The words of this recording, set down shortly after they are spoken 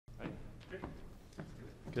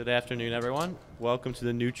Good afternoon, everyone. Welcome to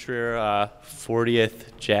the New Trier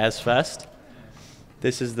 40th Jazz Fest.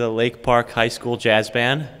 This is the Lake Park High School Jazz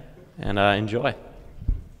Band, and enjoy.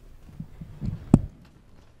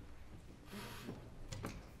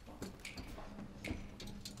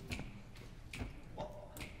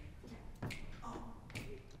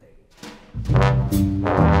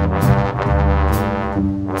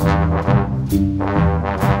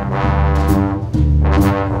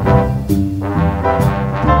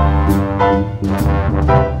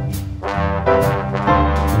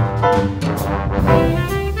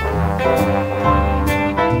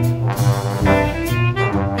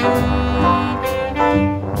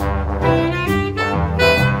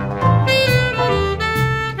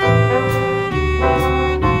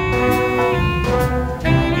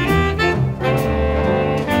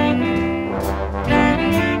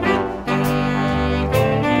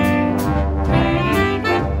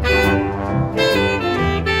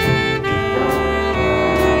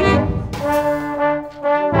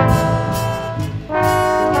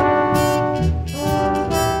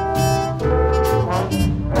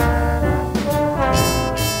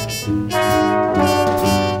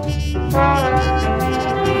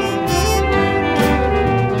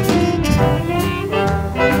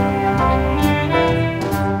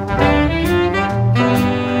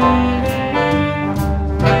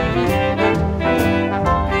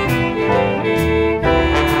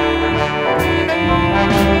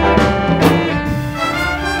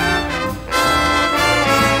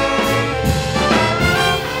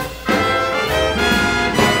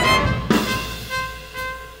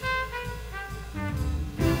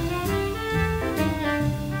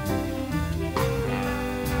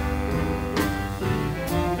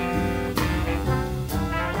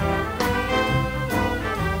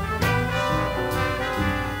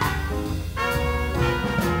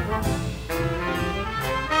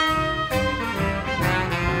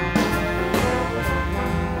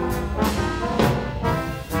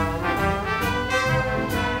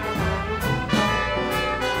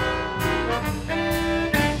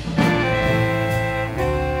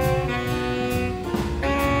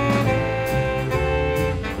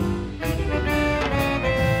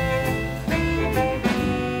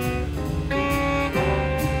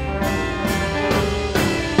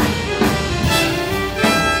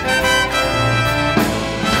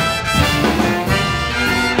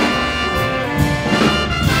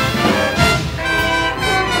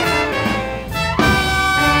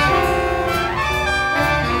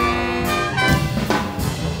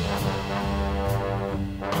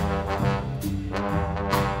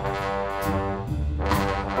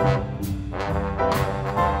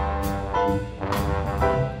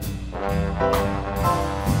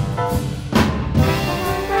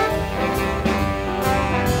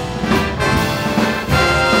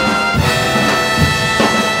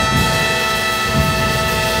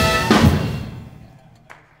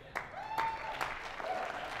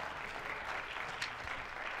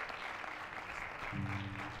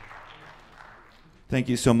 Thank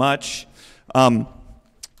you so much. That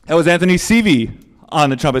was Anthony Seavey on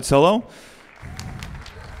the trumpet solo.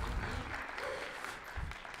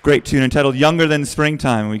 Great tune entitled Younger Than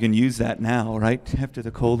Springtime. We can use that now, right, after the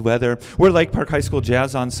cold weather. We're Lake Park High School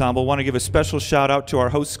Jazz Ensemble. Want to give a special shout out to our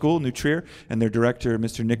host school, New Trier, and their director,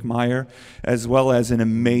 Mr. Nick Meyer, as well as an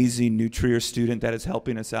amazing New Trier student that is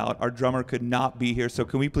helping us out. Our drummer could not be here, so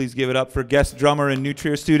can we please give it up for guest drummer and New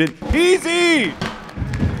Trier student, Peasy!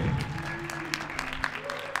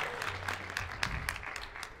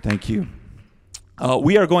 Thank you.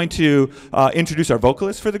 We are going to introduce our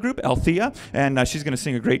vocalist for the group, Althea, and she's going to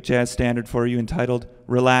sing a great jazz standard for you entitled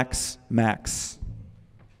Relax, Max.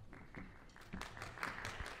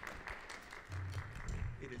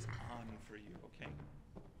 It is on for you, okay?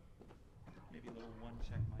 Maybe a little one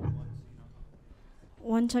check mic one.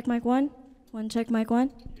 One check mic one. One check mic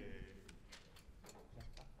one.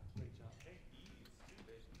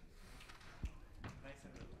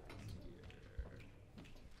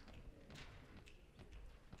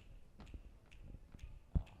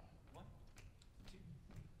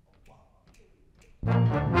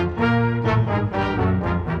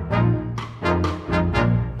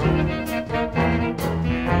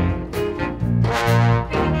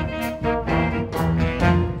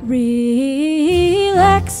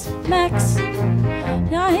 Relax, Max.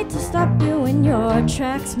 I hate to stop you in your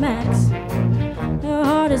tracks, Max. Your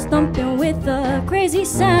heart is thumping with a crazy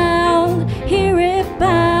sound. Hear it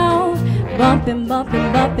bound, bumping,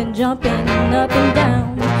 bumping, bumping, jumping up and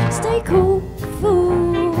down. Stay cool,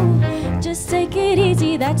 fool. Just take it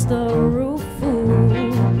easy, that's the rule, fool.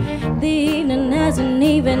 The evening hasn't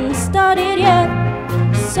even started yet.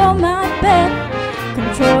 sheets on my bed.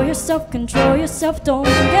 Control yourself, don't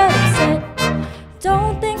get upset.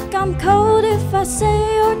 Don't think I'm cold if I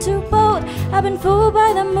say you're too bold. I've been fooled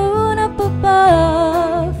by the moon up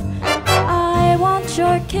above. I want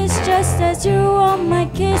your kiss just as you want my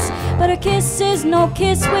kiss, but a kiss is no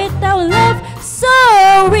kiss without love. So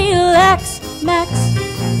relax, Max.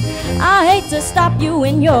 I hate to stop you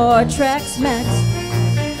in your tracks, Max,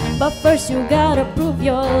 but first you gotta prove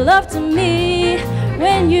your love to me.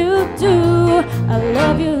 When you do, I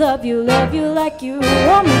love you, love you, love you like you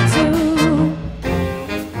want me to.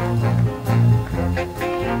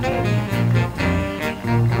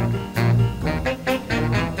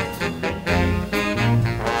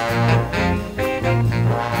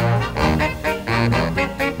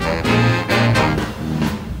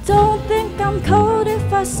 Don't think I'm cold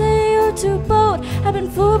if I say you're too bold. I've been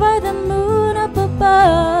fooled by the moon up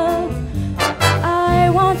above. I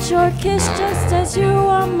want your kiss just as you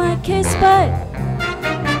want my kiss, but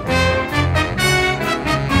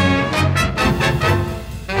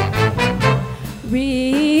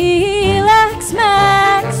relax,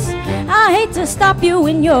 Max. I hate to stop you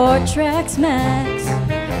in your tracks, Max,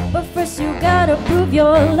 but first you gotta prove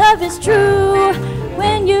your love is true.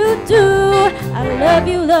 When you do, I love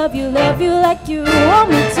you, love you, love you like you want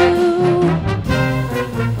me to.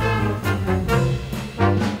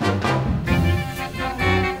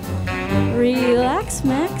 Relax,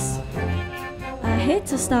 Max. I hate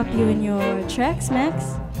to stop you in your tracks,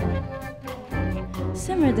 Max.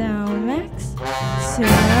 Simmer down, Max.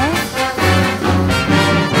 Simmer.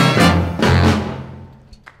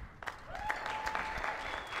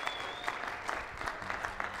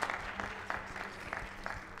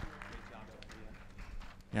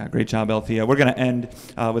 Yeah, great job, Althea. We're going to end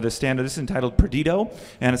with a standard. This is entitled Perdido,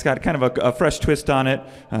 and it's got kind of a fresh twist on it,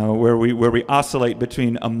 where we oscillate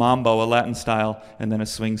between a mambo, a Latin style, and then a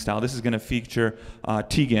swing style. This is going to feature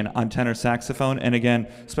Tegan on tenor saxophone, and again,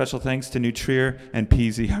 special thanks to New Trier and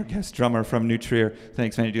Peasy, our guest drummer from New Trier.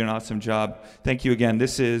 Thanks, man. You're doing an awesome job. Thank you again.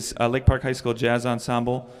 This is Lake Park High School Jazz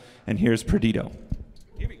Ensemble, and here's Perdido.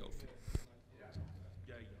 Here we go.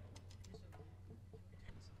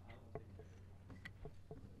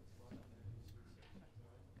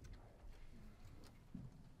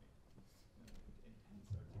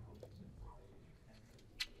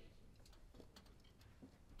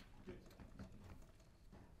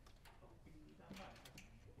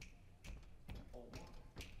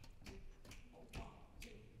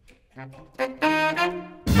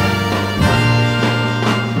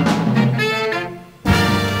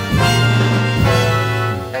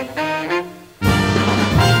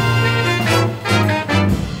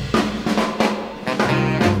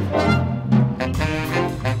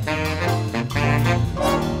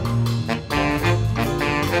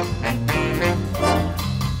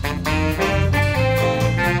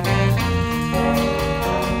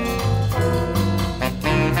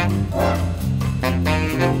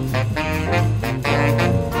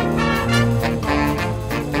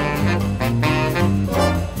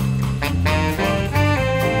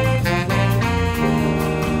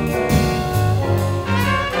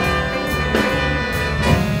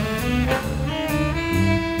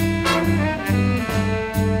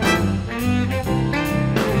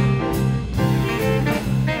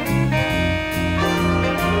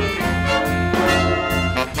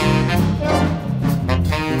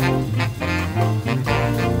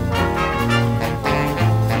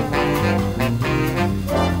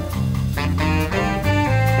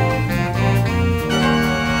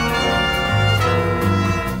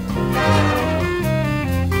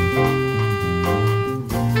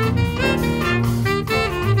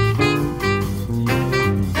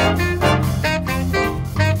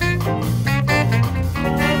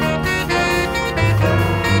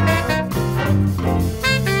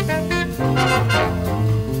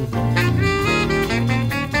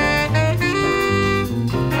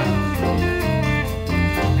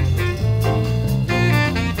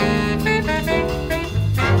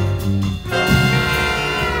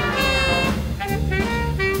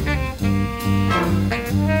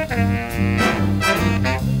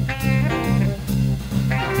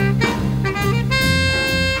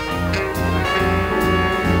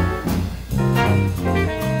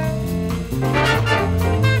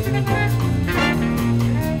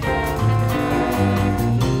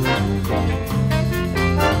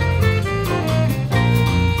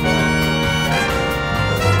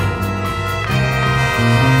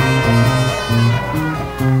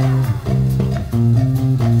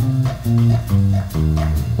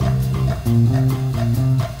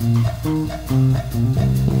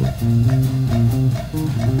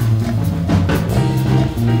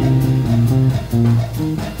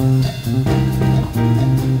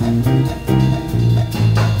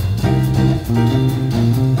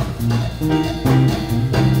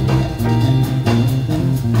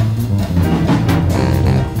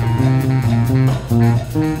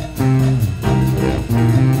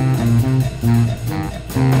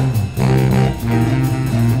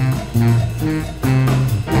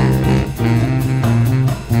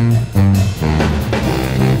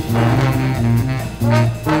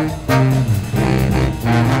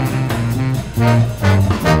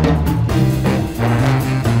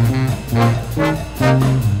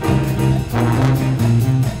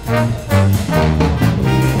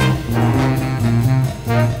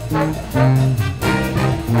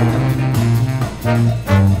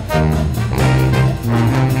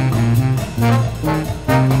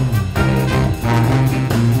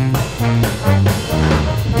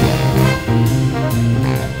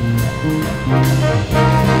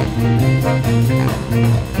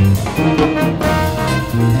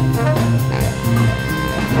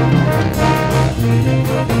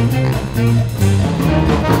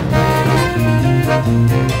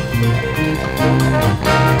 Thank you.